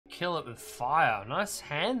kill it with fire. Nice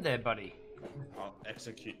hand there, buddy. I'll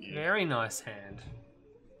execute you. Very nice hand.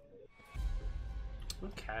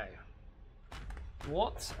 Okay.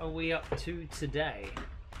 What are we up to today?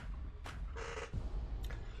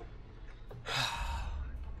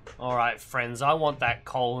 Alright, friends, I want that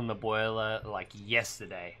coal in the boiler like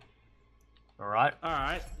yesterday. Alright?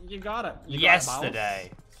 Alright, you got it.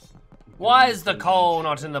 Yesterday. Why is the coal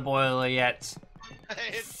not in the boiler yet?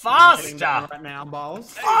 Faster! Right now,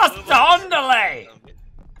 balls. Faster! Underlay!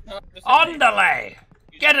 Underlay!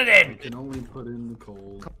 Get it in! I can only put in the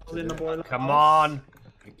coal. In the boiler. Come on.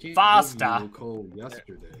 I can't Faster. give you the coal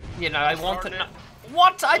yesterday. You know, I want the...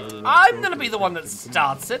 What? I'm gonna be the one that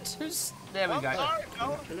starts it. Who's... There we go.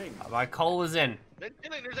 My coal is in.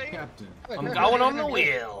 Captain, I'm going on the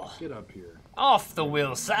wheel. get up here. Off the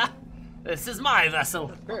wheel, sir. This is my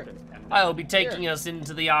vessel. I'll be taking us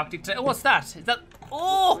into the Arctic. What's that? Is that...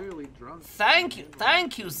 Oh! Clearly drunk.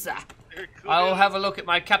 Thank you, sir. I'll have a look at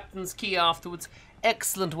my captain's key afterwards.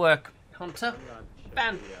 Excellent work, Hunter.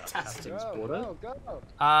 Fantastic.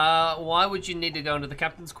 Why would you need to go into the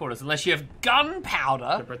captain's quarters unless you have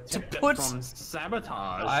gunpowder to put? From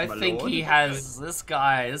sabotage. I think he has. This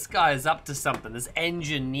guy is up to something. This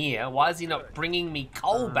engineer. Why is he not bringing me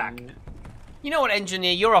coal back? You know what,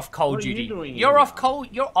 engineer? You're off coal duty. You're off coal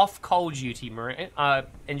duty,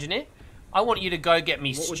 engineer. I want you to go get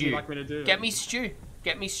me stew. What would you like me to do? Get me stew.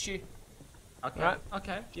 Get me stew. Okay. Right.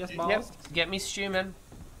 Okay. Yes, balls. Yep. Get me stew, man.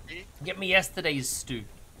 Get me yesterday's stew.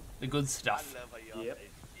 The good stuff. Yep.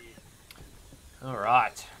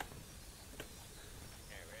 Alright.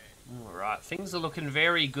 Alright. Things are looking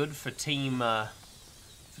very good for Team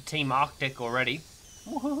Arctic already.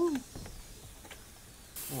 Woohoo!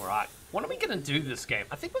 Alright. What are we gonna do this game?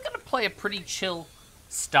 I think we're gonna play a pretty chill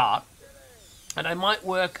start. And I might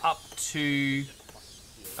work up to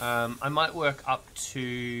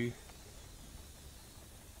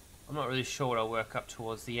I'm not really sure what I'll work up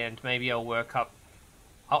towards the end. Maybe I'll work up...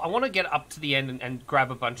 I want to get up to the end and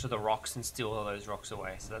grab a bunch of the rocks and steal all those rocks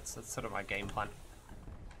away. So that's sort of my game plan.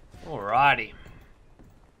 Alrighty.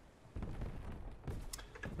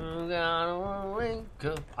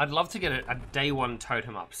 I'd love to get a day one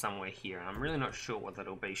totem up somewhere here. And I'm really not sure what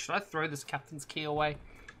that'll be. Should I throw this captain's key away?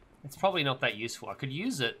 It's probably not that useful. I could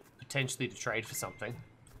use it potentially to trade for something.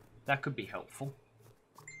 That could be helpful.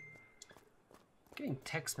 Getting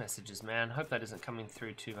text messages, man. Hope that isn't coming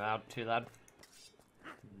through too loud.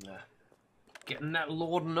 Nah. Getting that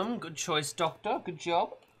laudanum. Good choice, doctor. Good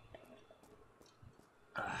job.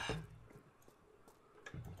 You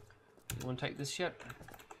want to take this yet?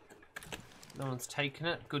 No one's taken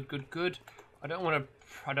it. Good, good, good. I don't want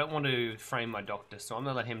to frame my doctor, so I'm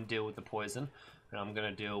gonna let him deal with the poison, and I'm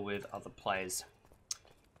gonna deal with other players.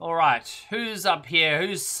 All right, who's up here?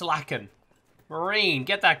 Who's slacking? Marine,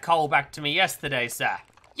 get that coal back to me yesterday, sir.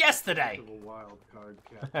 Yesterday! A wild card,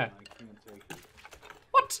 Captain. I can't take it.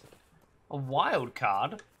 What? A wild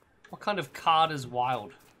card? What kind of card is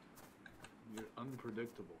wild? You're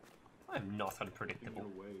unpredictable I'm not in unpredictable.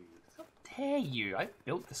 your ways. How dare you? I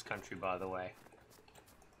built this country, by the way.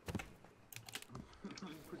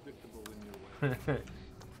 Unpredictable in your ways.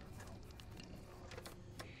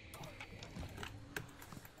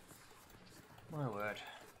 My word.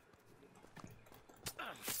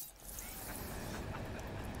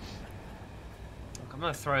 Look, I'm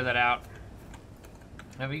gonna throw that out.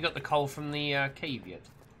 Have you got the coal from the cave yet,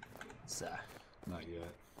 sir? Not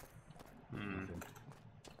yet. Nothing.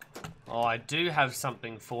 Oh, I do have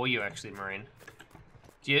something for you, actually, Marine.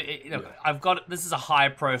 Do you? Look, I've got. This is a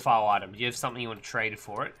high-profile item. Do you have something you want to trade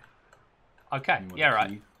for it? Okay. Yeah, right.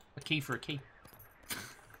 Key? A key for a key.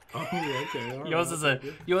 Oh, okay. All Yours right.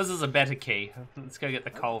 is a better key. Let's go get the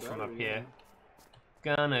coal from up here.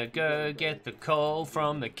 Gonna go get the coal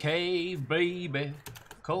from the cave, baby.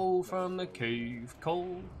 Coal from the cave.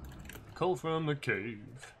 Coal from the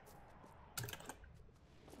cave.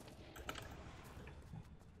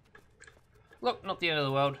 Look, not the end of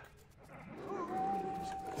the world.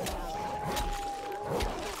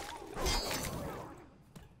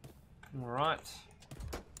 Alright.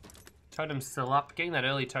 Totem's still up. Getting that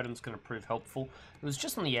early totem's going to prove helpful. It was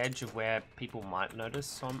just on the edge of where people might notice,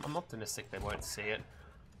 so I'm optimistic they won't see it.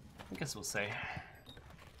 I guess we'll see.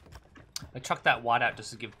 I chucked that white out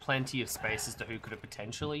just to give plenty of space as to who could have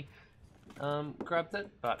potentially grabbed it,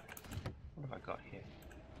 but what have I got here?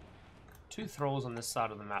 2 thralls on this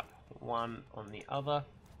side of the map, 1 on the other.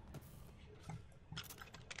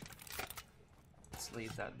 Let's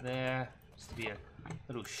leave that there, just to be a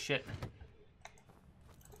little shit.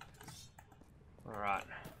 Alright.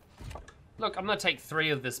 Look, I'm going to take 3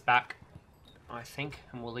 of this back, I think,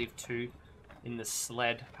 and we'll leave 2 in the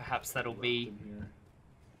sled. Perhaps that'll be. In here.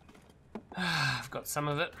 I've got some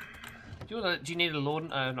of it. Do you need a Lord?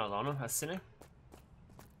 Not a Lord, a Sinner?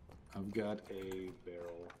 I've got a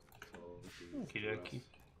barrel. So Okie dokie.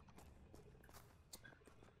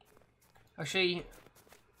 Actually,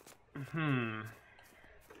 I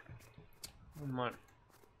might.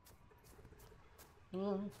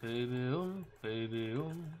 Oh, baby, oh, baby,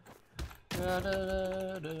 oh. Da, da,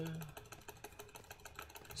 da, da.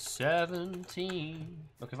 17.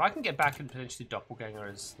 Look, if I can get back and potentially doppelganger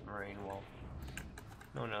as the Marine while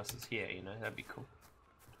no one else is here, you know, that'd be cool.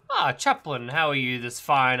 Ah, Chaplain, how are you this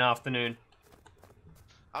fine afternoon?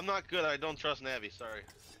 I'm not good. I don't trust Navi. Sorry.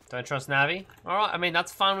 Don't trust Navi? Alright, I mean,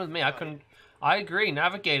 that's fine with me. I agree.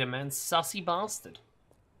 Navigator, man. Sussy bastard.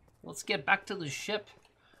 Let's get back to the ship.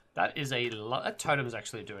 That is that totem's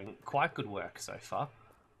actually doing quite good work so far.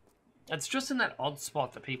 It's just in that odd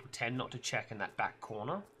spot that people tend not to check in that back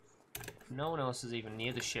corner. No one else is even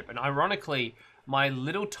near the ship. And ironically, my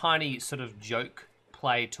little tiny sort of joke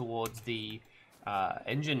play towards the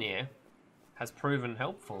engineer has proven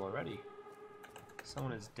helpful already.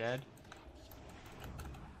 Someone is dead.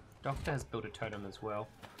 Doctor has built a totem as well.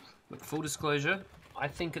 Look, full disclosure, I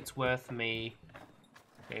think it's worth me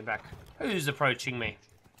getting back. Who's approaching me?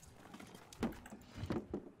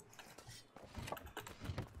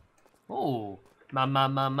 Oh,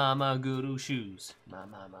 mama, guru shoes.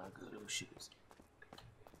 Mama, guru shoes.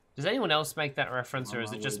 Does anyone else make that reference, or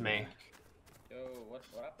is it just me? Yo, what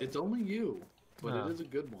happened? It's only you, but Oh. it is a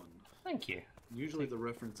good one. Thank you. Usually the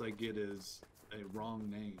reference I get is a wrong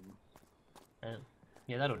name.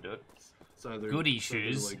 Yeah, that'll do it. It's either, Goody it's either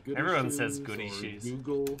shoes. like goody Everyone shoes says goody or shoes.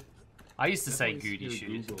 Google. I used to say Definitely goody hear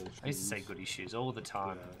shoes. Google I used to say shoes. goody shoes all the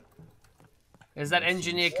time. Yeah. Has that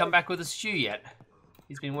engineer come back with a stew yet?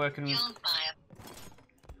 He's been working.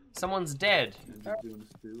 Someone's dead. And just doing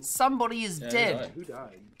stew. Somebody is Yeah, dead. right. Who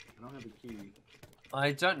died? I don't have a key.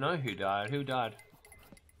 I don't know who died. Who died?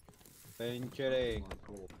 Venturing.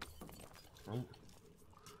 Oh, cool.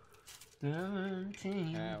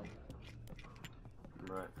 17. Ow.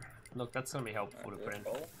 Right. Look, that's gonna be helpful to put in.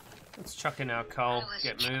 Cool. Let's chuck in our coal.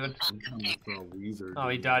 Get moving. I'm coming for a Weezer. Oh,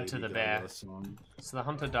 he doing died to Lady the bear. Gaga song. So the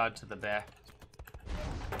hunter died to the bear.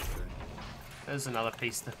 Okay. There's another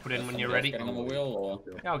piece to put in when Somebody you're else ready. getting on the wheel, or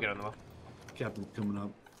Yeah, I'll get on the wheel. Captain's coming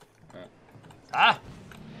up. Ah!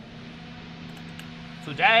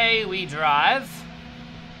 Today we drive.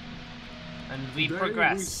 And we Today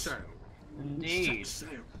progress. we sail. Indeed. Set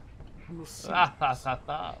sail on the sea. Ah, ha, ha,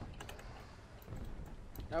 ha.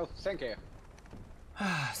 No, thank you.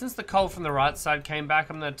 Since the coal from the right side came back,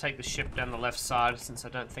 I'm going to take the ship down the left side since I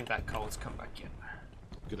don't think that coal's come back yet.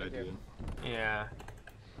 Good idea. Yeah.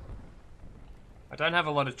 I don't have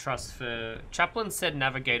a lot of trust for... Chaplain said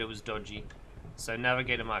Navigator was dodgy, so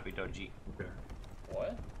Navigator might be dodgy. Okay.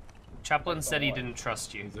 what? Chaplain said he what? didn't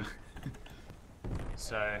trust you, Is it-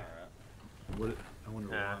 so... What? I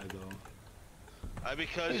wonder Yeah. why though.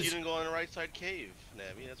 Because Who's- you didn't go in the right side cave,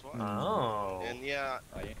 Navi. That's why. Oh. And yeah,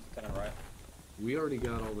 Oh, you kind of right. We already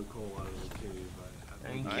got all the coal out of the cave.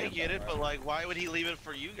 Thank I you. get it, but like, why would he leave it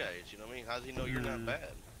for you guys? You know what I mean? How does he know you're not bad?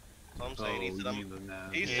 So I'm saying he said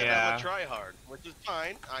I'm. He said Yeah. I'm a tryhard, which is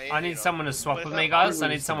fine. I need someone to swap with me, guys. I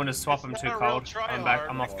need someone to swap. I'm too cold. I'm back.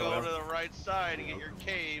 I'm off the Go to wheel. the right side and get your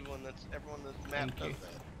cave when that's everyone that's map Thank does you.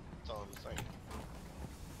 that. That's all I'm saying.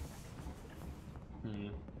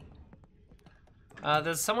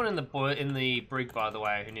 There's someone in the brig, by the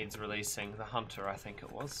way, who needs releasing. The hunter, I think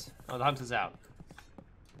it was. Oh, the hunter's out.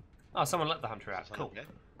 Oh, someone let the hunter out. Sound Cool.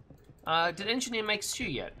 okay? Did engineer make stew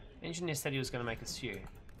yet? Engineer said he was going to make a stew.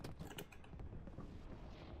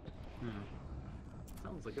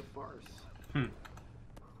 Sounds like a farce.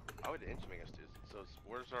 I would make us do. So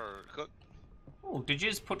where's our cook? Oh, did you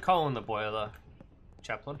just put coal in the boiler,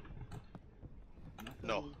 Chaplain?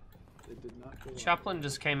 No. It did not go Chaplain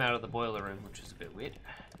just came out of the boiler room, which is a bit weird.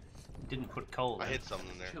 Didn't put coal in. I hid something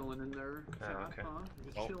in there. Chilling in there. Oh, okay.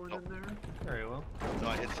 Just Oh, chilling oh. in there. Very well. No,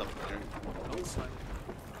 I hid something in there. Oh, fine.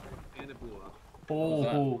 And it blew up.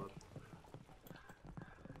 Oh.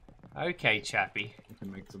 Okay, Chappy. I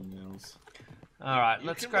can make some nails. Alright, You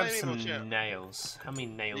let's can grab blame some him, Chap. nails. How many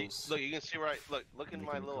nails? Look, you can see right. Look in Make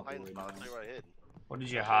my him a little couple hiding of spot. I'll tell you where I hid. What did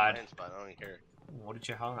you My hide? hiding spot. I don't even care. What did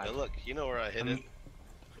you hide? Go look. You know where I hid it.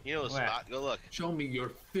 You know the Where? spot. Go look. Show me your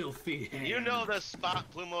filthy hands. You know the spot,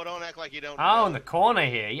 Plumoe. Don't act like you don't. Oh, know. in the corner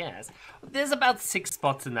here, yes. There's about 6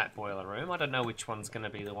 spots in that boiler room. I don't know which one's going to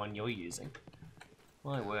be the one you're using.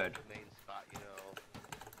 My word. The main spot, you know.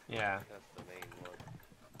 Yeah. That's the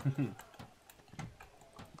main one.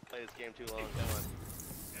 Play this game too long. Come on.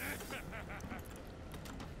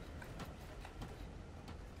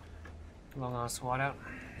 Long ass whiteout.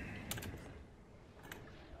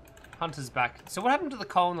 Hunter's back. So what happened to the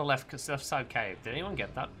coal in the left side cave? Did anyone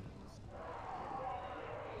get that?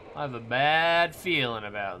 I have a bad feeling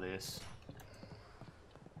about this.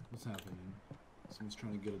 What's happening? Someone's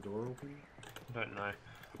trying to get a door open? I don't know.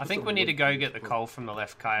 I think we need to go get the coal from the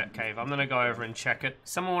left cave. I'm gonna go over and check it.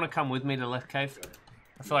 Someone want to come with me to the left cave?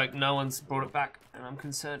 I feel like no one's brought it back, and I'm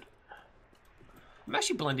concerned. I'm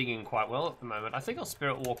actually blending in quite well at the moment. I think I'll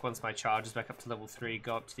spirit walk once my charge is back up to level 3,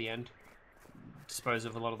 go up to the end. Dispose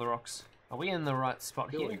of a lot of the rocks. Are we in the right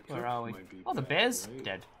spot here? Like Where are we? Oh, the bear's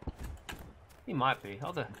dead. He might be.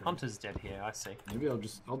 Oh, the hunter's dead here, I see. Maybe I'll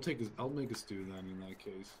make a stew then in that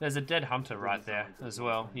case. There's a dead hunter right there as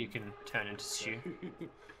well. You can turn into stew.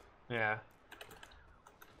 Yeah.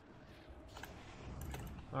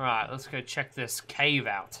 Alright, let's go check this cave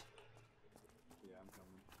out. Yeah, I'm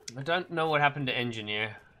coming. I don't know what happened to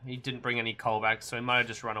Engineer. He didn't bring any coal back, so he might have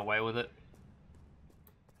just run away with it.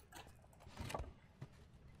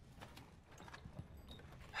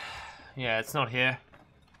 Yeah, it's not here.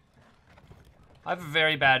 I have a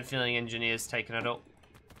very bad feeling Engineer's taken it all.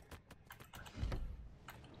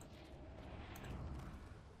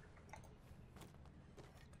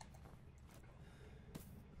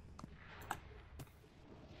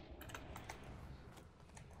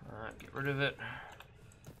 Alright, get rid of it.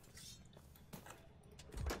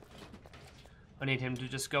 I need him to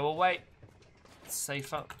just go away. It's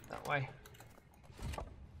safer that way.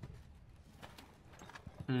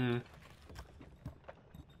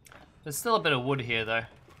 There's still a bit of wood here, though.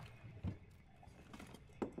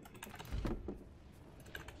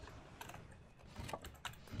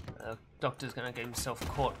 Doctor's gonna get himself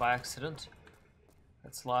caught by accident.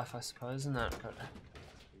 That's life, I suppose, isn't that? But...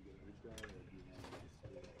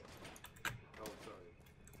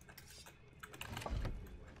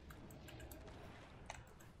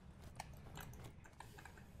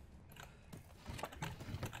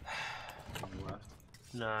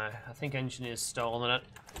 No, I think Engineer's stolen it.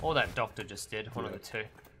 Or that Doctor just did, one of the two.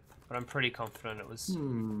 But I'm pretty confident it was...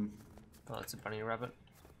 Oh, it's a bunny rabbit.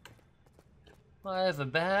 I have a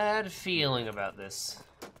bad feeling about this.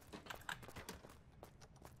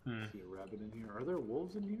 See a rabbit in here. Are there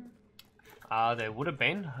wolves in here? There would have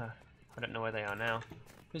been. I don't know where they are now.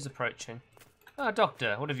 Who's approaching? Ah,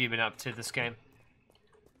 Doctor, what have you been up to this game?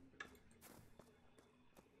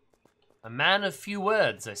 A man of few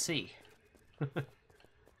words, I see.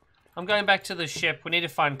 I'm going back to the ship. We need to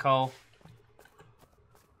find coal.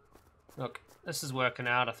 Look, this is working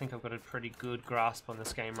out. I think I've got a pretty good grasp on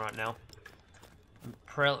this game right now. I'm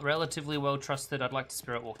relatively well trusted. I'd like to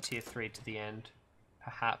spirit walk tier 3 to the end.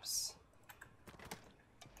 Perhaps.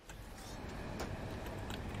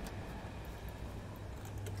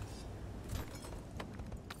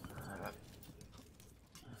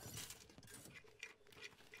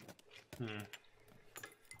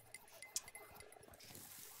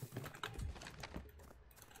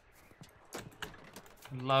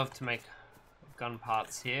 I'd love to make gun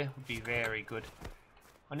parts here. Would be very good.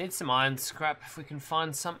 I need some iron scrap if we can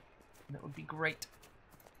find some. That would be great.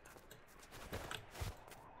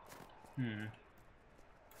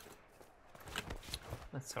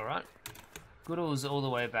 That's alright. Goodall's all the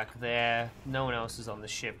way back there. No one else is on the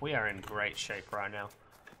ship. We are in great shape right now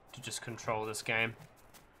to just control this game.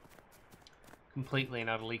 Completely and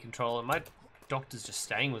utterly control it. My Doctor's just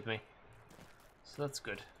staying with me. So that's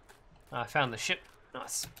good. I found the ship.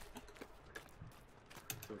 Nice.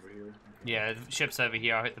 It's over here. Okay. Yeah, the ship's over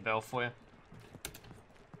here. I'll hit the bell for you.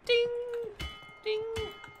 Ding! Ding!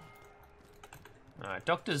 Alright,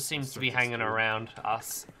 Doctor seems to be hanging around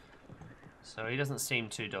us. So he doesn't seem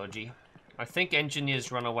too dodgy. I think Engineer's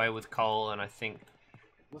run away with coal, and I think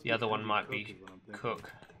the other one might be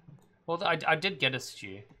Cook. Well, I did get a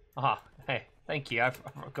stew. Aha, hey, thank you. I've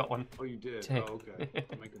got one. Oh, you did? Too. Oh, okay.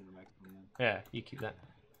 I'm making the next one then. Yeah, you keep that.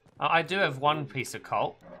 I do have one piece of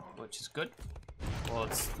coal, which is good. Well,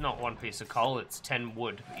 it's not one piece of coal, it's 10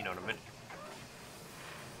 wood, you know what I mean.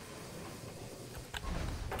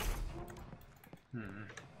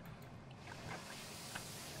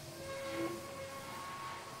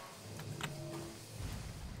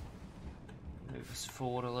 Move us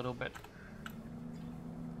forward a little bit.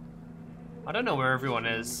 I don't know where everyone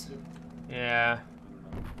is. Yeah.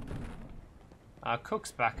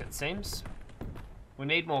 Cook's back, it seems. We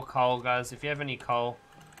need more coal, guys. If you have any coal,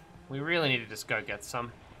 we really need to just go get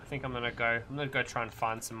some. I think I'm gonna go try and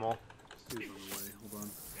find some more. Steve's on the way. Hold on.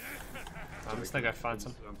 I'm just gonna go find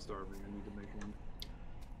some. I'm starving. I need to make one.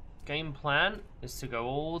 Game plan is to go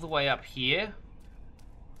all the way up here.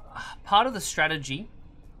 Part of the strategy,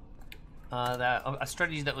 a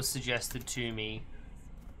strategy that was suggested to me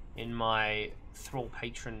in my Thrall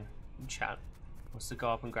patron chat was to go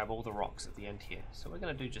up and grab all the rocks at the end here. So we're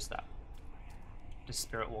going to do just that. Just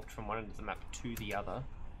spirit walked from one end of the map to the other.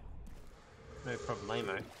 No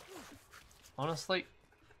problemo. Honestly,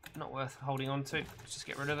 not worth holding on to. Let's just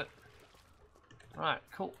get rid of it. Right,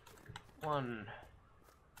 cool. 1,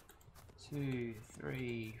 2,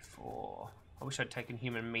 3, 4. I wish I'd taken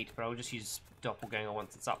human meat, but I'll just use doppelganger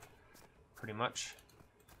once it's up. Pretty much.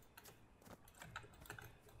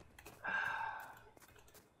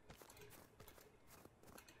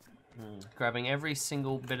 Grabbing every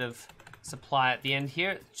single bit of supply at the end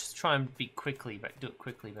here. Just try and be quickly, but do it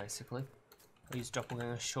quickly basically. I'll use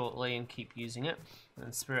doppelganger shortly and keep using it. And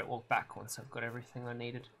then spirit walk back once I've got everything I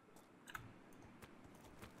needed.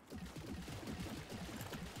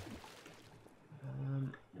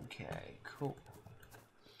 Okay, cool.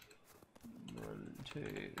 1, 2,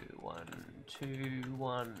 1, 2,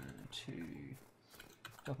 1, 2.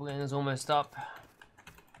 Doppelganger's almost up.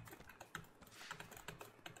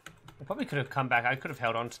 I probably could have come back. I could have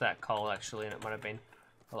held on to that coal actually, and it might have been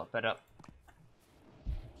a lot better.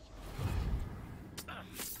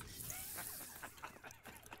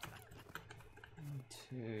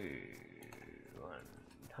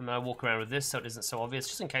 I'm going to walk around with this so it isn't so obvious,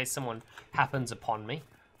 just in case someone happens upon me.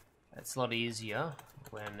 It's a lot easier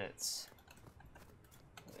when it's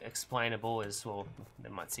explainable as well. They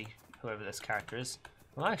might see whoever this character is.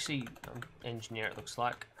 Well, actually, engineer it looks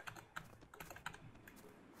like.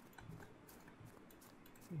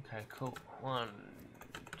 Okay, cool. 1,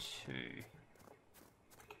 2,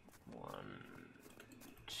 1,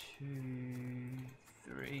 2,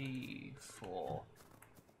 3, 4.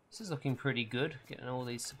 This is looking pretty good, getting all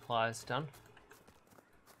these supplies done.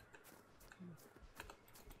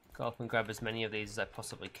 Go up and grab as many of these as I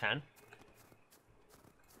possibly can.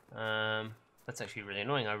 That's actually really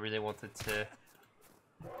annoying. I really wanted to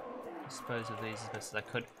dispose of these as best as I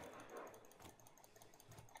could.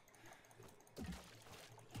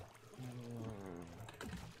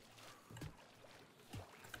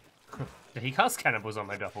 Did he cast cannibals on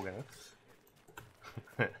my doppelganger?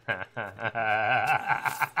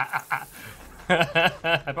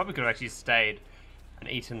 I probably could have actually stayed and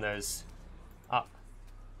eaten those up,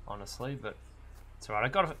 honestly, but it's alright. I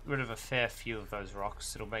got rid of a fair few of those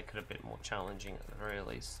rocks. It'll make it a bit more challenging at the very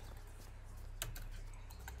least.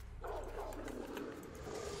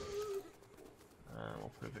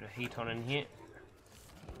 We'll put a bit of heat on in here.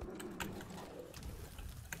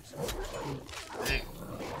 2,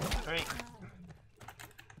 3.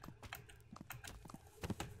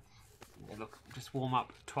 Yeah, look, just warm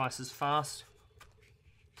up twice as fast.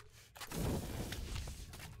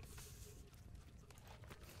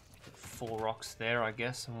 Put 4 rocks there, I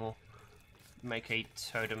guess, and we'll make a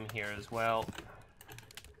totem here as well.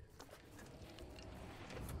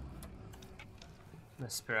 The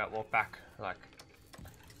spirit walk back like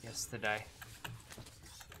yesterday.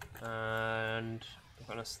 And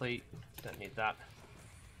honestly, don't need that.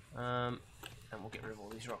 And we'll get rid of all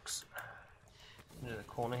these rocks. Into the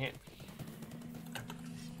corner here.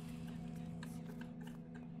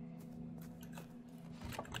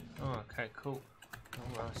 Oh, okay, cool.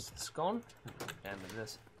 Almost it's gone. Damn it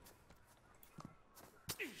is.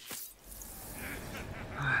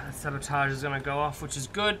 The sabotage is going to go off, which is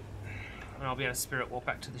good. And I'll be able to spirit walk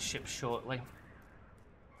back to the ship shortly.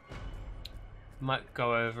 Might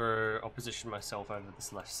go over or position myself over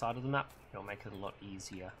this left side of the map. It'll make it a lot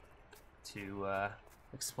easier to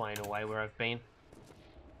explain away where I've been.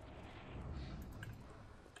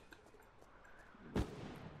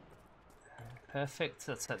 Perfect.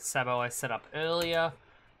 That's that sabo I set up earlier.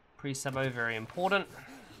 Pre-sabo, very important.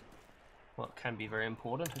 Well, it can be very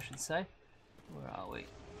important, I should say. Where are we?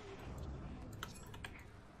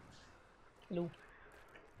 Hello.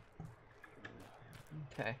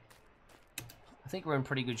 Okay. I think we're in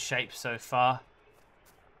pretty good shape so far.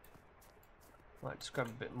 Might just grab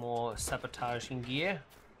a bit more sabotaging gear.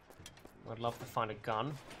 I'd love to find a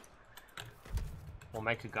gun. Or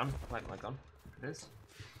make a gun. Like my gun. It is.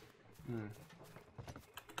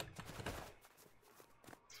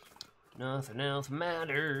 Nothing else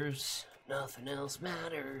matters. Nothing else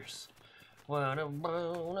matters. What a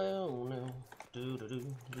no. Do do do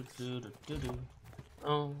do do do do.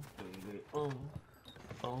 Oh, oh,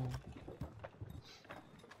 oh.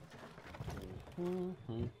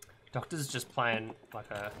 Doctor's just playing like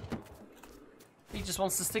a... He just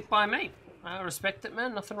wants to stick by me. I respect it,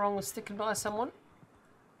 man. Nothing wrong with sticking by someone.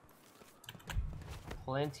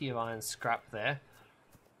 Plenty of iron scrap there.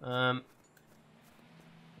 I'll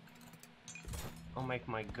make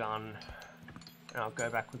my gun. And I'll go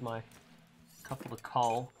back with my couple of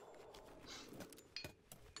coal.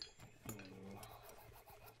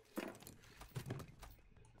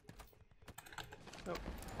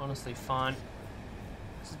 Honestly, fine.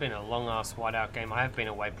 This has been a long-ass whiteout game. I have been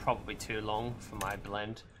away probably too long for my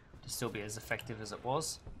blend to still be as effective as it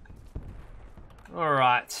was.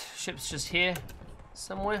 Alright, ship's just here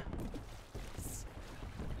somewhere.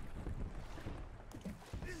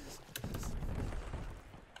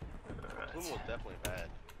 Plumoe was definitely bad.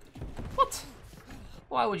 What?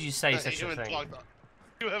 Why would you say such a thing?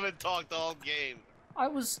 You haven't talked all game.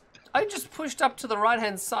 I just pushed up to the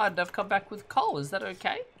right-hand side and I've come back with coal. Is that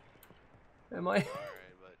okay? Am I? Alright,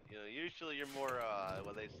 but you know, usually you're more,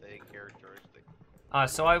 what they say, characteristic.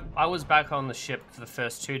 So I was back on the ship for the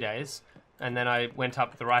first 2 days, and then I went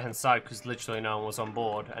up the right-hand side because literally no one was on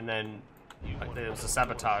board, and then there was a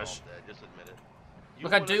sabotage. Just admit it.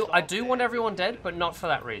 Look, I do want everyone dead, but not for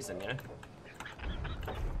that reason, you know?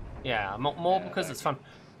 Yeah, more because it's fun.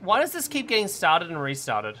 Why does this keep getting started and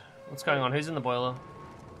restarted? What's going on? Who's in the boiler?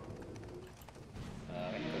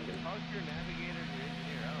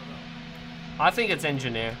 I think it's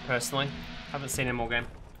engineer, personally. Haven't seen him all game.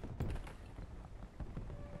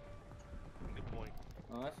 Good point.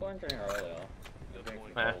 I saw engineer earlier. Good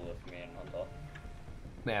point. Yeah. With me and Hunter.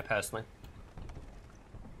 Yeah, personally.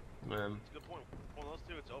 It's a good point. Well, those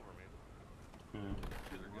two, it's over, man.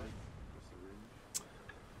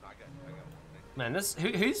 I got one. Man,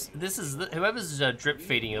 whoever's drip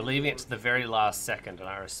feeding, you're leaving it to the very last second, and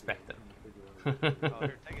I respect it. Oh,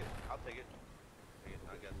 here, take it. I'll take it. Take it.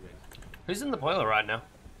 I got space. Who's in the boiler right now?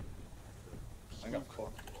 I got 4.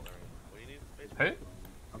 What do you need? Space? Who?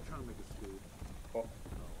 I'm trying to make a stew. 4.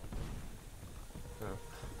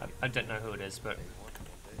 Oh. I don't know who it is, but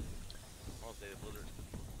I'll say the blizzard.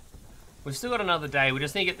 we've still got another day. We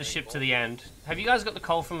just need to get the ship to the end. Have you guys got the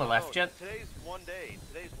coal from the left Oh, yet? Today's one day.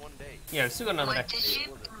 Yeah, we've still got another day.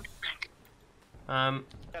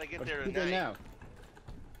 Gotta get there Keep it tonight. now.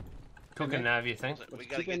 Cooking nav, you think? We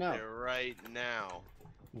gotta get there right now.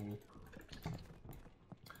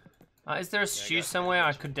 Is there a stew somewhere?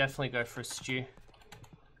 I could definitely go for a stew.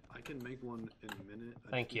 I can make one in a minute.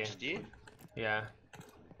 Thank you. Stew? Yeah.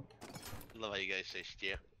 Love how you guys say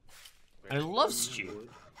stew. I love stew.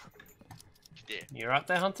 Stew. You right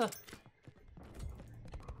there, Hunter?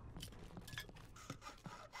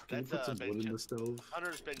 Can you put some wood in the stove?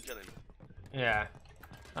 Hunter's been chilling. Yeah.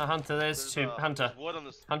 Hunter, there's two. Hunter. There's wood on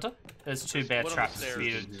the Hunter? There's two There's bear wood on the traps for stairs.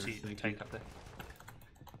 you Yeah, to thank take you. up there.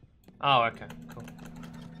 Oh, okay. Cool.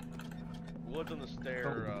 wood on the stair.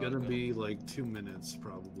 Probably gonna be like 2 minutes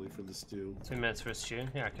probably for the stew. 2 minutes for a stew?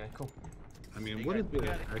 Yeah, okay, cool. I mean, what is it We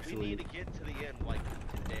actually? need to get to the end like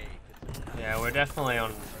today. Yeah, we're definitely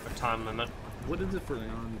on a time limit. What is it for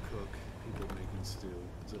non-cook people making stew?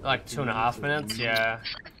 Is it Like 2.5 or minutes? Yeah.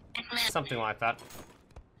 Something like that.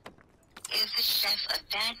 Is the chef a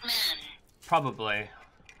bad man? Probably.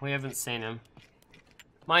 We haven't seen him.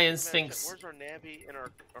 My instincts... Where's our navvy and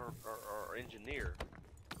our engineer?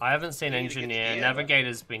 I haven't seen We need to get engineer. together.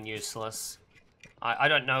 Navigator's been useless. I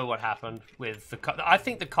don't know what happened with the... I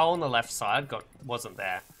think the coal on the left side wasn't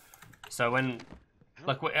there. So when...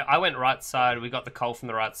 Like, I went right side, we got the coal from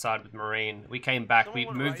the right side with Marine. We came back, Someone we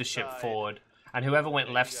went moved right the ship side. forward. And whoever went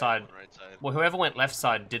Yeah, left you guys side... went right side. Well, whoever went left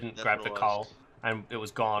side didn't That's grab what the it was. coal. And it was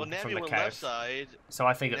gone Well, from Navy the went cave. left side. So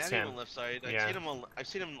I think it's Navy him. went left side. Yeah. I've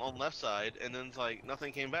seen him on left side, and then it's like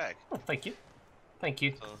nothing came back. Oh, thank you. Thank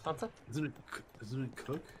you, So- Hunter. Isn't it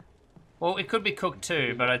cook? Well, it could be cooked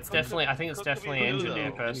too, but it's definitely... I think it's Cook could be definitely new,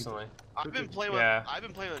 engineer, though. personally. I've been playing Yeah.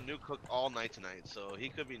 with a new cook all night tonight, so he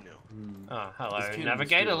could be new. Oh, hello, This can't be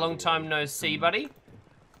Navigator. stew, Long time no see, buddy.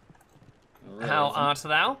 Really? How art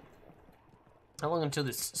thou? How long until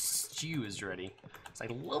this stew is ready? I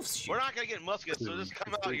love stew. We're not gonna get muskets, so just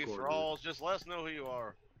come It's out, you three-quarters. thralls. Just let us know who you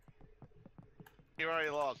are. You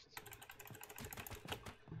already lost.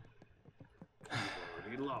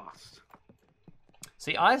 Already lost.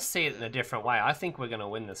 See, I see it in a different way. I think we're gonna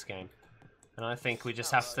win this game, and I think we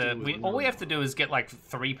just have to. All we have to do is get like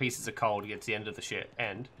 3 pieces of coal to get to the end of the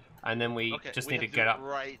end, and then we Okay, just we need to have get do up. it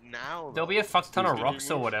right now. There'll be a fuck ton of rocks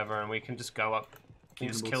or whatever, and we can just go up. We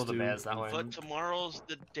can just Cannibal kill the stew. bears that way. But tomorrow's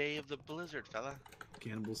the day of the blizzard, fella.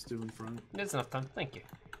 Cannibal stew in front. There's enough time. Thank you.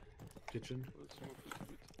 Kitchen.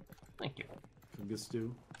 Thank you. Fungus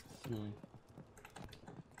stew.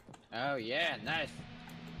 Oh yeah, nice.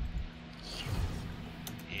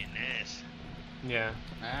 Yeah, nice. Yeah.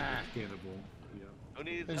 Ah, Cannibal. Yeah. Who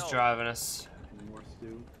needs Who's help? driving us? Any more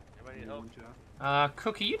stew? Anybody need Anyone, help? Jeff?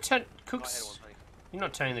 Cookie, you Oh, I had Cooks. one, thanks. You're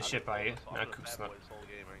not turning the I've ship, been are you? playing No, this Cook's bad not. boy this whole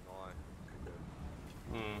game, I ain't gonna lie.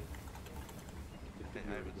 Hmm.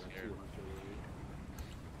 I've been scared.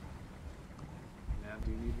 Nav,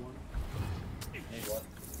 do you need one? Need what?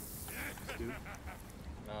 Stew?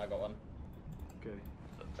 No, I got one. Okay.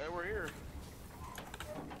 Hey, we're here.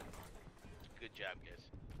 Good job, guys.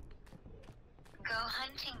 Go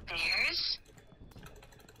hunting bears.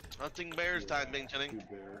 Hunting bears time, Bing Chinning.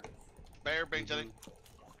 Bear, Bing Chinning.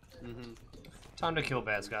 Time to kill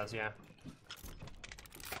bears, guys, yeah.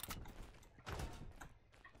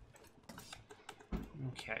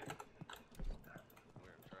 Okay.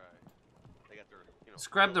 They got their, you know, Let's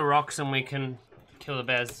grab the rocks and we can kill the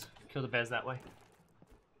bears. Kill the bears that way.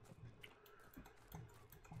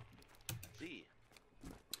 see.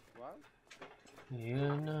 What? You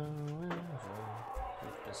know.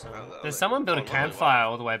 Oh, There's someone built a campfire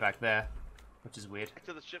all the way back there, which is weird. Back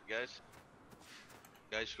to the ship, guys.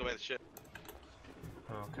 Guys, just go back to the ship.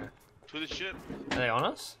 Oh, okay. To the ship. Are they on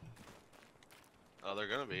us? Oh, they're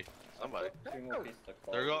gonna be. Somebody. Two more pieces of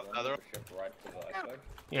cloth. There you go, Run another- the ship right to the iceberg.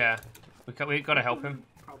 Yeah. We got to help him.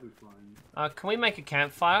 Probably fine. Can we make a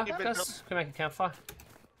campfire, You've been guys? Can we make a campfire?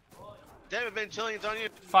 Damn it, Ben Chilling, it's on you.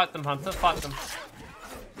 Fight them, Hunter. Fight them.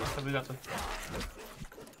 So we got them.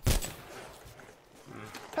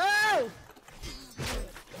 Help!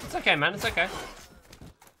 It's okay, man. It's okay.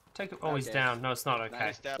 Take it. Oh, he's Okay. down. No, it's not okay.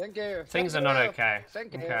 Nice stab. Thank you. Things are Thank not you. okay.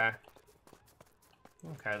 Thank you. Okay.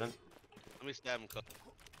 Okay then. Let me stab him.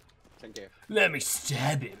 Thank you. Let me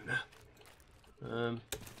stab him.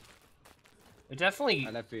 It definitely.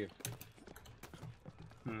 I love you.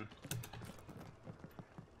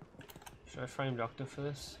 Should I frame Doctor for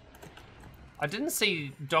this? I didn't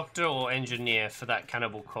see Doctor or Engineer for that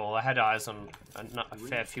cannibal call. I had eyes on a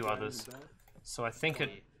fair few others, so I think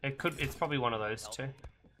it's probably one of those two.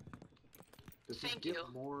 Does he Thank get you.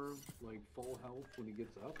 more like full health when he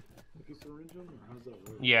gets up if you syringe him, or how's that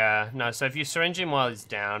work? Yeah, no. So if you syringe him while he's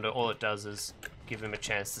down, all it does is give him a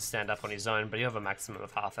chance to stand up on his own. But you have a maximum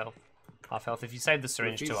of half health. Half health. If you save the If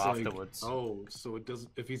syringe he's to like- afterwards. Oh, so it does.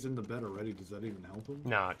 If he's in the bed already, does that even help him?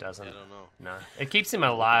 No, it doesn't. I don't know. No, it keeps him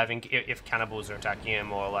alive if cannibals are attacking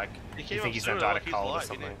him, or like He you came think up he's sooner, gonna die like of he's cold or alive,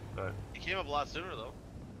 didn't something. But He came up a lot sooner, though.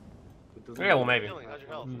 But doesn't Yeah, he well, maybe. have How's your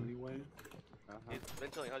health? Anyway. Ben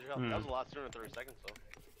Chilling, how's your health? That was a lot sooner than 30 seconds,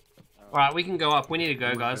 though. all right, we can go up. We need to go,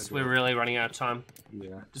 We're guys. good, We're yeah. really running out of time.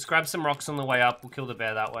 Yeah. Just grab some rocks on the way up. We'll kill the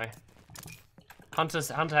bear that way. Hunter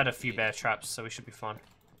had a few bear traps, so we should be fine.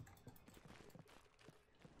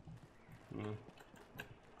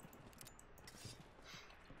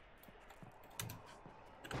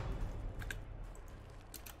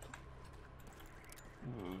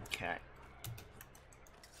 Okay.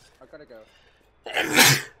 I gotta go.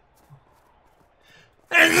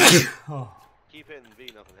 Oh. Keep hitting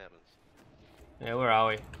V, nothing happens. Yeah, where are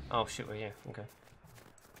we? Oh shit, we're here. Okay.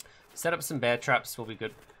 Set up some bear traps. We'll be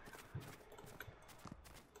good.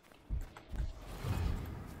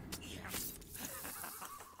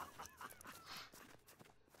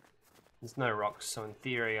 There's no rocks, so in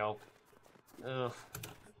theory I'll... Ugh.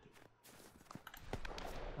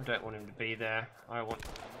 I don't want him to be there. I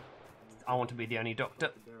want to be the only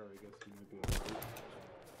doctor. There, I guess he might be alright.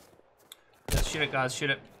 Let's shoot it, guys.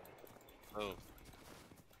 Shoot it. Oh.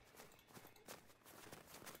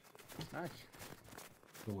 Nice.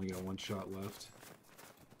 Only got one shot left.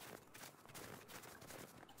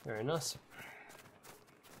 Very nice.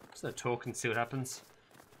 Let's talk and see what happens.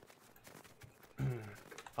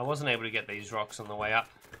 I wasn't able to get these rocks on the way up.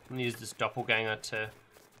 I'm gonna use this doppelganger to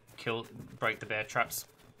break the bear traps.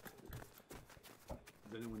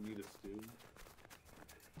 Does anyone need a stew?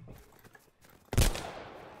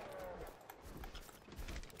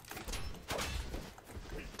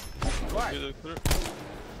 What?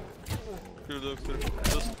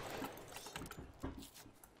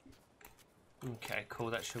 Okay, cool.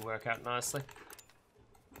 That should work out nicely.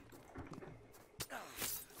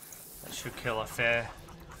 That should kill a fair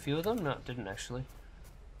few of them. No, it didn't actually.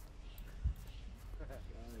 God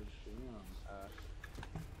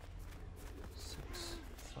 6,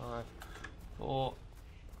 5, 4,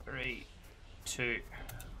 3, 2.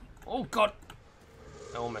 Oh god!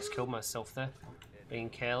 I almost killed myself there, being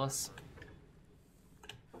careless.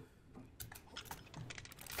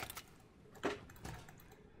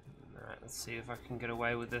 Alright, let's see if I can get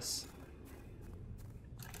away with this.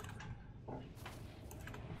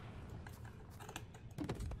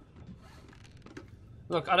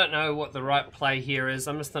 Look, I don't know what the right play here is.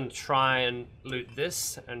 I'm just going to try and loot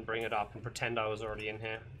this and bring it up and pretend I was already in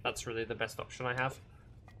here. That's really the best option I have.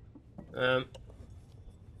 I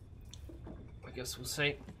guess we'll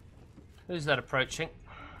see. Who's that approaching?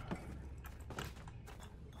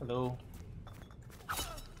 Hello.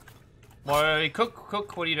 Why,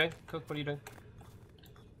 Cook, what are you doing? Cook, what are you doing?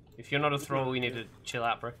 If you're not a Thrall, you need to chill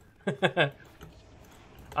out, bro.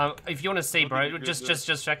 If you want to see, bro, just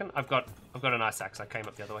a second. I've got an ice axe. I came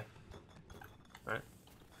up the other way. All right.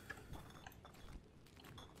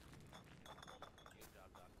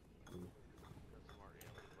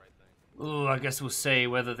 Ooh, I guess we'll see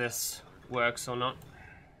whether this works or not.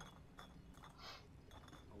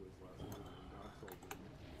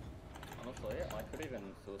 Honestly, I could even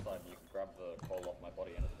suicide. You could grab the coal off my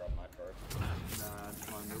body and just grab nitro. Nah, it's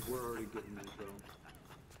fine. We're already getting nitro.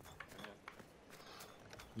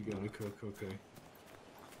 You gotta cook, okay.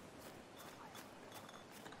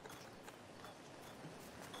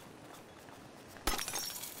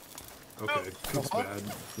 Okay, cook's bad.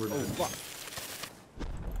 We're dead. Fuck.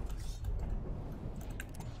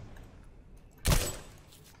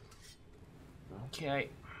 Okay.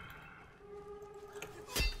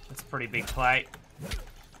 That's a pretty big plate.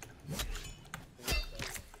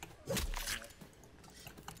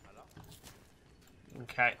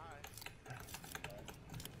 Okay.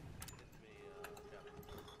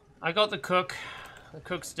 I got the cook. The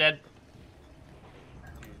cook's dead.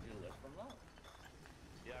 You live from that?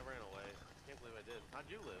 Yeah, I ran away. Can't believe I did. How'd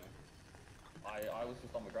you live? I was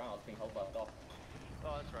just on the ground. I was being held by the dock.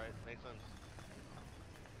 Oh, that's right. Makes sense.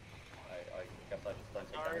 I guess I just don't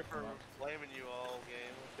take Sorry damage for from that. blaming you all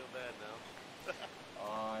game. I feel bad now.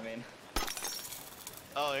 I mean,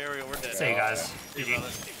 Oh, here we go. We're dead. See you guys. See you, GG. brother.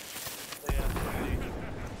 See ya.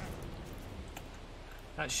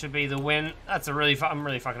 That should be the win. That's a really. I'm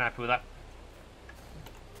really fucking happy with that.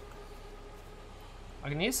 I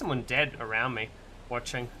can hear someone dead around me,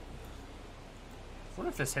 watching. I wonder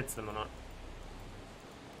if this hits them or not.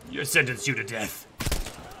 You're sentenced you to death.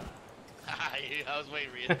 I was waiting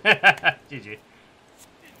for you. GG.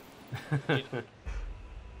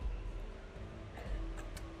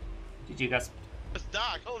 GG, guys. It's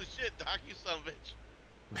Doc. Holy shit, Doc, you son of a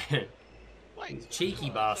bitch. Wait. Cheeky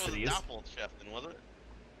That bastard was he a is. doppelchefing, wasn't it?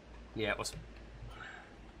 Yeah, it was.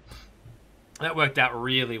 That worked out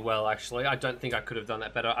really well, actually. I don't think I could have done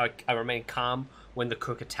that better. I remained calm when the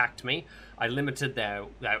cook attacked me. I limited their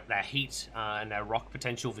heat and their rock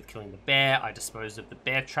potential with killing the bear. I disposed of the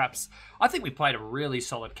bear traps. I think we played a really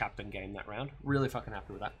solid captain game that round. Really fucking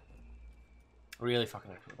happy with that. Really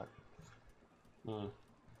fucking happy with that.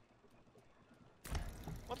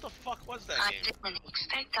 What the fuck was that I game? didn't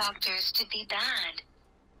expect doctors to be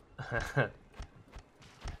bad.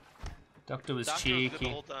 Doctor was Doctor was good the cheeky.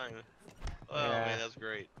 whole time. Oh Yeah. man, that's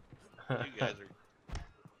great. You guys are.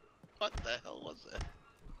 What the hell was that?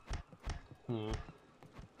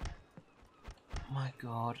 My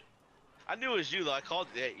God. I knew it was you though. I called.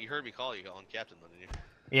 Yeah, you heard me call you on Captain, though, didn't you?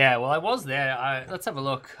 Yeah, well, I was there. Let's have a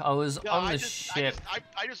look. I was No, on the I ship.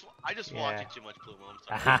 just Yeah. watching too much Plumoe.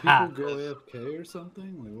 I'm sorry. People go AFK or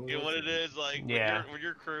something? Like, You know what it is like? Yeah. When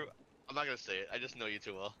your crew. I'm not gonna say it. I just know you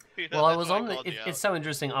too well. You know, Well, I that's was why on the. called you out. It's so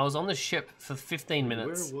interesting. I was on the ship for 15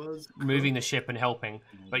 minutes, Where was moving the ship and helping,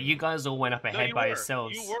 but you guys all went up No, ahead you by were.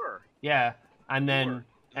 yourselves. You were. Yeah, and You then were.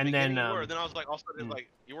 and In the then beginning you were. Then I was like, all of a sudden, like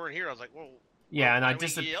you weren't here. I was like, whoa. yeah, and I why we yelled at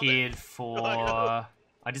disappeared you? for.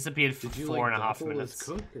 I disappeared for Did you 4.5 doppel minutes. as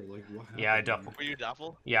cook or like what happened? Yeah, I doppeled. Were you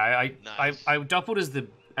Doppel? Yeah, I Nice. I doubled as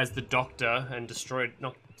the doctor and destroyed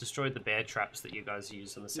the bear traps that you guys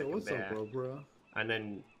used on the Yo, second what's bear. up, bro? And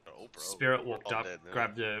then Oh, bro. Spirit We're walked all up, dead now.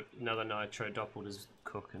 grabbed another nitro, doppeled as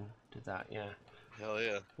cook, and did that. Yeah, Hell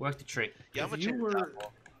yeah. worked the trick. Yeah, I'm If a you check were-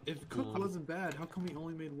 Doppel. If cook wasn't bad, how come he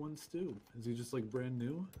only made one stew? Is he just like brand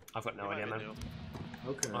new? I've got no You idea, might man.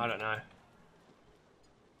 know. Okay. I don't know.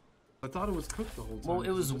 I thought it was cooked the whole time. Well, it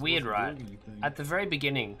was he just weird, wasn't right? doing anything. At the very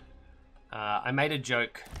beginning, I made a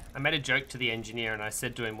joke. I made a joke to the engineer, and I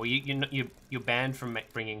said to him, "Well, you're banned from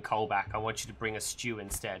bringing coal back. I want you to bring a stew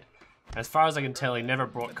instead." As far as I can tell, he never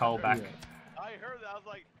brought coal back. Yeah. I heard that. I was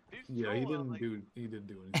like, he's Yeah, he chilling. I was didn't like, do. He didn't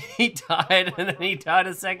do anything. He died, and then he died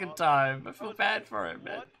a second time. I feel bad for him,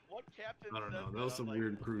 man. What captain I don't know. said That was I some like,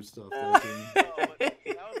 weird crew stuff. That game. No, but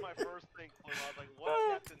that was my first thing. Plumoe. I was like,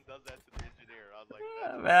 what captain does that to the engineer? I was like,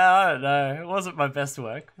 that's Well, I don't know. It wasn't my best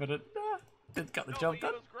work, but it did got the no, job but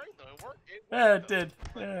done. it was great though. It worked. Yeah, it though. did.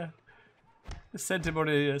 Yeah. Sent him on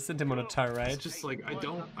a tirade. It's just like I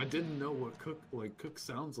didn't know what cook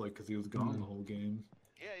sounds like because he was gone the whole game.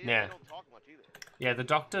 Yeah, Yeah. They don't talk much either. Yeah, the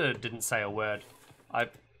doctor didn't say a word.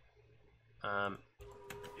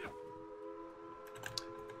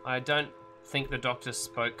 I don't think the doctor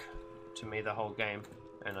spoke to me the whole game,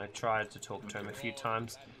 and I tried to talk to him a few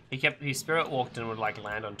times. He spirit walked and would like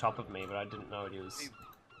land on top of me, but I didn't know what he was.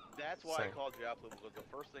 That's why I So- called you out, Plumoe, because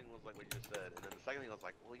the first thing was like what you just said, and then the second thing I was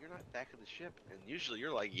like, well, you're not back in the ship, and usually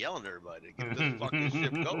you're like yelling at everybody to get this fucking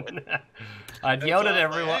ship going. I'd yelled at all I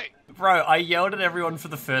was like, everyone, hey. bro. I yelled at everyone for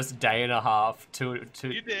the first day and a half, two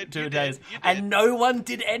You did, two you days, did, you did. and no one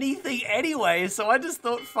did anything anyway. So I just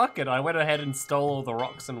thought, fuck it. I went ahead and stole all the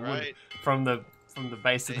rocks and wood Right. from the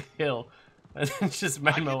base of the hill, and then just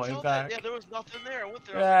made I my could way tell back. that. Yeah, there was nothing there. I went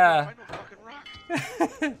there. Yeah. I was like, "Oh,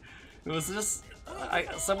 I know fucking rock. It was just...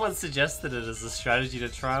 someone suggested it as a strategy to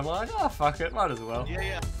try. I'm like, oh, fuck it, might as well.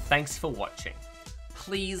 Yeah. Thanks for watching.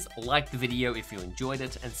 Please like the video if you enjoyed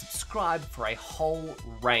it and subscribe for a whole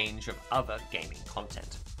range of other gaming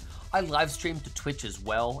content. I live stream to Twitch as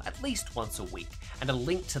well, at least once a week, and a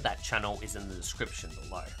link to that channel is in the description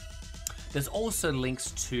below. There's also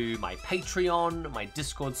links to my Patreon, my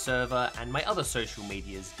Discord server, and my other social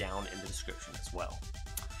medias down in the description as well.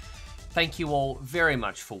 Thank you all very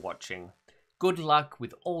much for watching. Good luck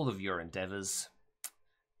with all of your endeavors.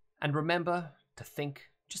 And remember to think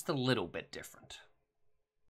just a little bit different.